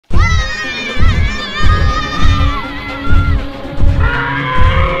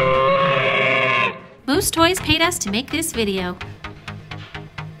Ghost Toys paid us to make this video.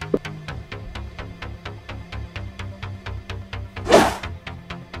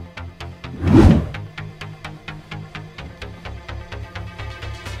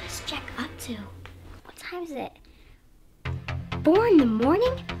 What's Jack up to? What time is it? 4 in the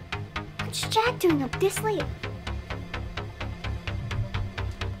morning? What's Jack doing up this late?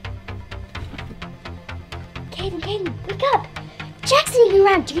 Caden, wake up! Jack's sneaking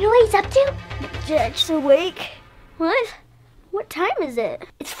around. Do you know what he's up to? Jack's awake. What? What time is it?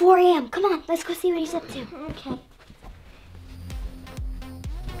 It's 4 a.m. Come on, let's go see what he's up to. Okay.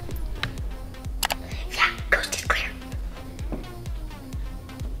 Yeah, coast is clear.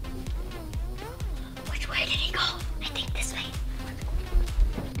 Which way did he go? I think this way.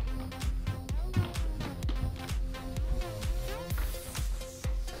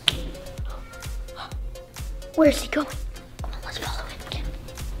 Where's he going? Come on, let's follow him again.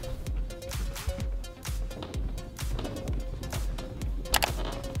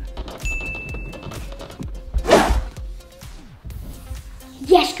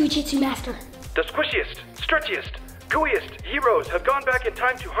 Yes, Goo Jit Zu Master. The squishiest, stretchiest, gooeyest heroes have gone back in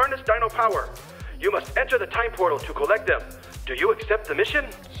time to harness dino power. You must enter the time portal to collect them. Do you accept the mission?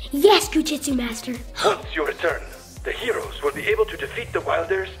 Yes, Goo Jit Zu Master. Once you return, the heroes will be able to defeat the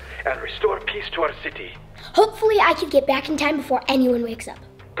wilders and restore peace to our city. Hopefully I can get back in time before anyone wakes up.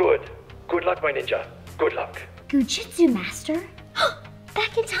 Good. Good luck, my ninja. Good luck. Goo Jit Zu Master?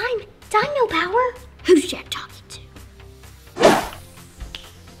 Back in time? Dino power? Who's Jack talking to?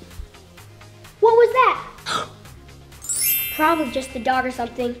 What was that? Probably just the dog or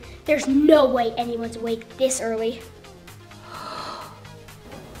something. There's no way anyone's awake this early.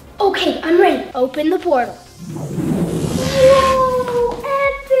 Okay, I'm ready. Open the portal. Whoa,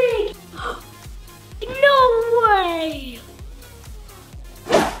 epic! No way!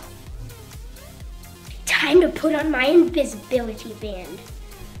 Time to put on my invisibility band.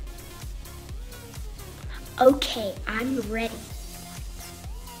 Okay, I'm ready.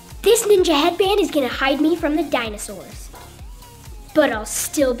 This ninja headband is gonna hide me from the dinosaurs. But I'll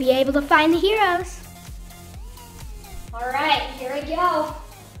still be able to find the heroes. All right, here we go.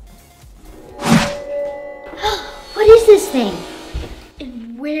 What is this thing?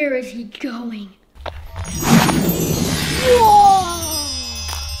 And where is he going? Whoa!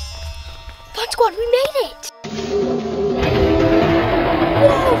 Fun Squad, we made it!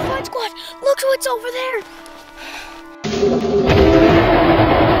 Whoa, Fun Squad, look what's over there!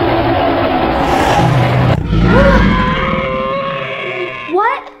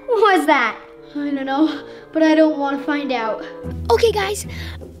 What was that? I don't know, but I don't want to find out. Okay, guys.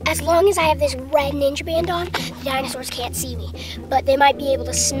 As long as I have this red ninja band on, the dinosaurs can't see me. But they might be able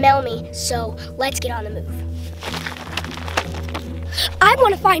to smell me, so let's get on the move. I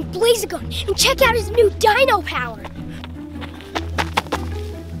want to find Blazagon and check out his new dino power.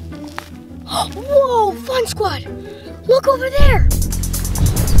 Whoa, Fun Squad! Look over there!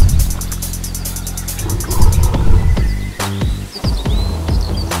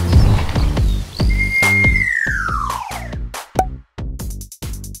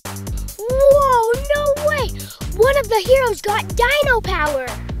 One of the heroes got dino power!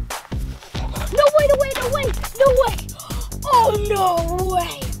 No way, no way, no way, no way! Oh, no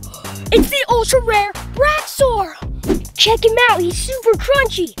way! It's the ultra rare Braxor! Check him out, he's super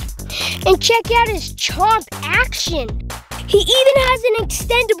crunchy! And check out his chomp action! He even has an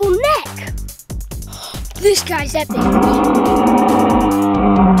extendable neck! This guy's epic!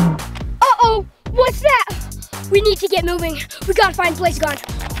 Uh-oh! What's that? We need to get moving. We gotta find Blazagon.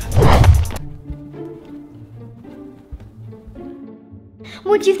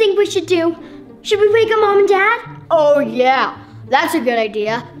 What do you think we should do? Should we wake up Mom and Dad? Oh yeah, that's a good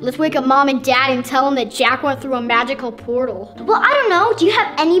idea. Let's wake up Mom and Dad and tell them that Jack went through a magical portal. Well, I don't know. Do you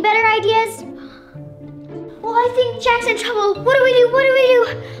have any better ideas? Well, I think Jack's in trouble. What do we do? What do we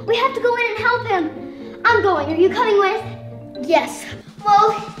do? We have to go in and help him. I'm going. Are you coming with? Yes.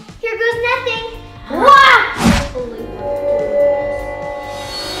 Well, here goes nothing. Wah!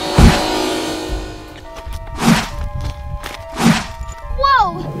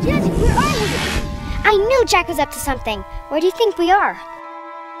 Whoa! Jazzy, where are we? I knew Jack was up to something. Where do you think we are?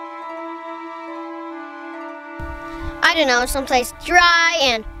 I don't know, someplace dry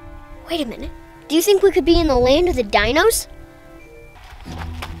and... Wait a minute. Do you think we could be in the land of the dinos?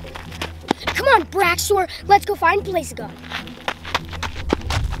 Come on, Braxor. Let's go find Blazagon.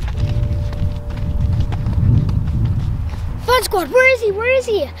 Fun Squad, where is he? Where is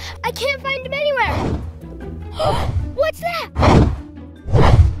he? I can't find him anywhere. What's that?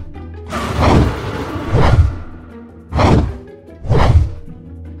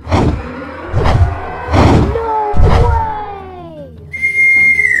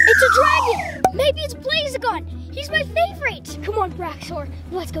 Braxor.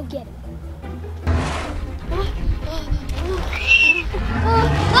 Let's go get him.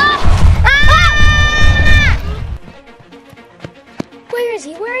 Where is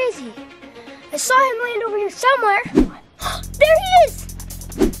he? Where is he? I saw him land over here somewhere. There he is!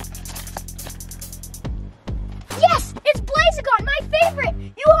 Yes! It's Blazagon, my favorite!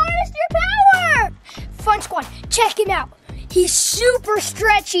 You harnessed your power! Fun Squad, check him out. He's super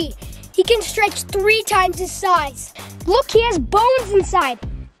stretchy. He can stretch 3 times his size. Look, he has bones inside.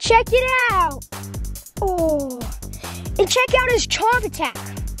 Check it out. Oh. And check out his chomp attack.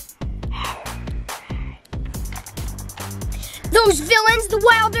 Those villains, the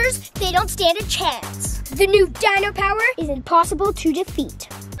Wilders, they don't stand a chance. The new Dino Power is impossible to defeat.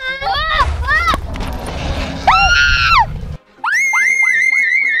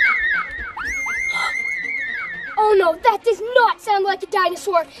 Oh no, that does not sound like a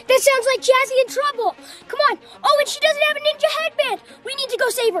dinosaur. That sounds like Jazzy in trouble. Come on. Oh, and she doesn't have a ninja headband. We need to go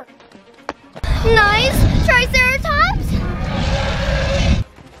save her. Nice Triceratops.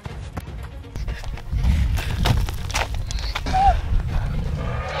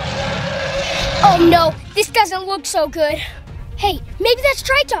 Oh no, this doesn't look so good. Hey, maybe that's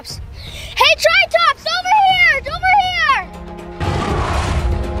Tritops. Hey, Tritops, over here! Over here!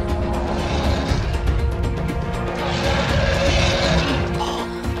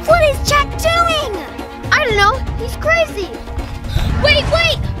 What is Jack doing? I don't know. He's crazy. Wait!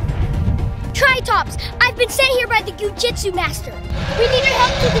 Tritops, I've been sent here by the Goo Jit Zu master. We need your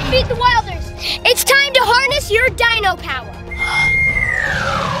help to defeat the Wilders. It's time to harness your dino power.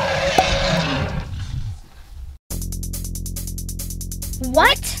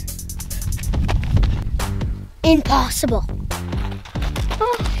 What? Impossible.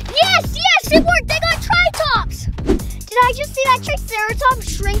 Yes, it worked. They got Tritops. Did I just see that Triceratops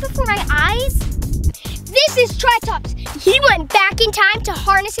shrink before my eyes? This is Tritops. He went back in time to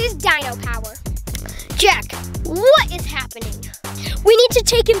harness his dino power. Jack, what is happening? We need to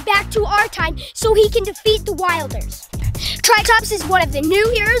take him back to our time so he can defeat the Wilders. Tritops is one of the new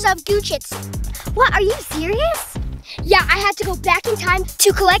heroes of Goo Jit Zu. What, are you serious? Yeah, I had to go back in time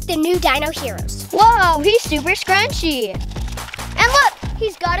to collect the new dino heroes. Whoa, he's super scrunchy. And look,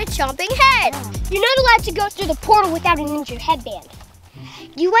 he's got a chomping head. You're not allowed to go through the portal without a ninja headband.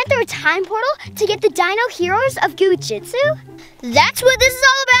 You went through a time portal to get the dino heroes of Goo Jit Zu? That's what this is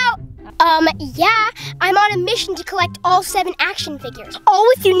all about. Yeah, I'm on a mission to collect all 7 action figures, all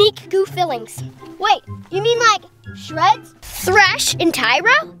with unique goo fillings. Wait, you mean like Shreds, Thrash, and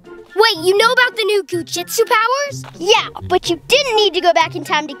Tyro? Wait, you know about the new Goo Jit Zu powers? Yeah, but you didn't need to go back in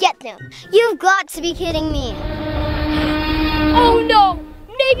time to get them. You've got to be kidding me. Oh no,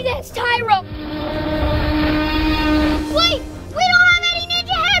 maybe that's Tyro. Wait, we don't have any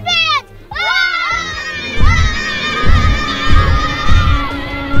ninja headbands!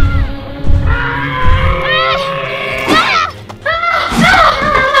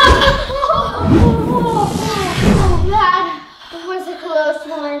 That was a close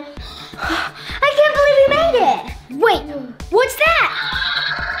one. I can't believe we made it. Wait, what's that?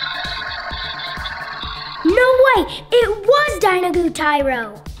 No way, it was Dino Goo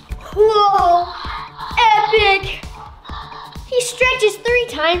Tyro. Whoa, epic! He stretches 3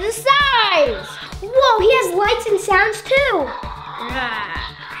 times the size. Whoa, he has lights and sounds too.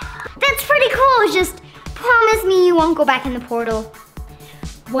 That's pretty cool. Just promise me you won't go back in the portal.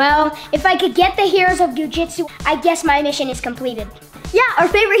 Well, if I could get the heroes of Goo Jit Zu, I guess my mission is completed. Yeah, our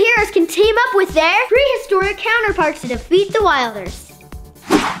favorite heroes can team up with their prehistoric counterparts to defeat the Wilders.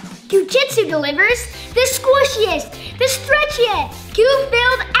 Goo Jit Zu delivers the squishiest, the stretchiest,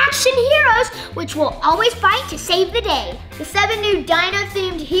 goo-filled action heroes which will always fight to save the day. The 7 new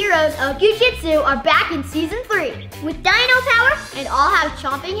dino-themed heroes of Goo Jit Zu are back in Season 3 with dino power and all have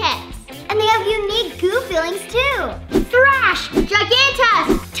chomping heads. And they have unique goo fillings too. Thrash,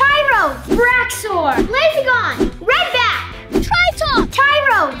 Gigantus, Tyro, Braxor, Blazagon, Redback, Tritops,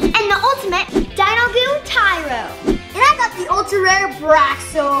 Tyro, and the ultimate Dino Goo Tyro. And I got the ultra rare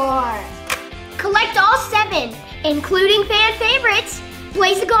Braxor. Collect all 7, including fan favorites,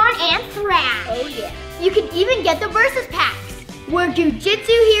 Blazagon and Thrash. Oh yeah. You can even get the Versus Packs, where Goo Jit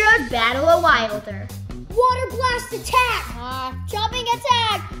Zu heroes battle a Wilder. Water blast attack! Chomping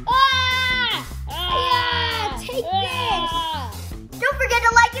attack! Take this! Don't forget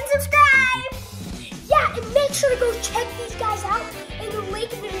to like and subscribe! Yeah, and make sure to go check these guys out in the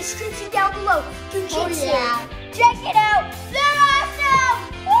link in the description down below. Goo Jit Zu. Check it out!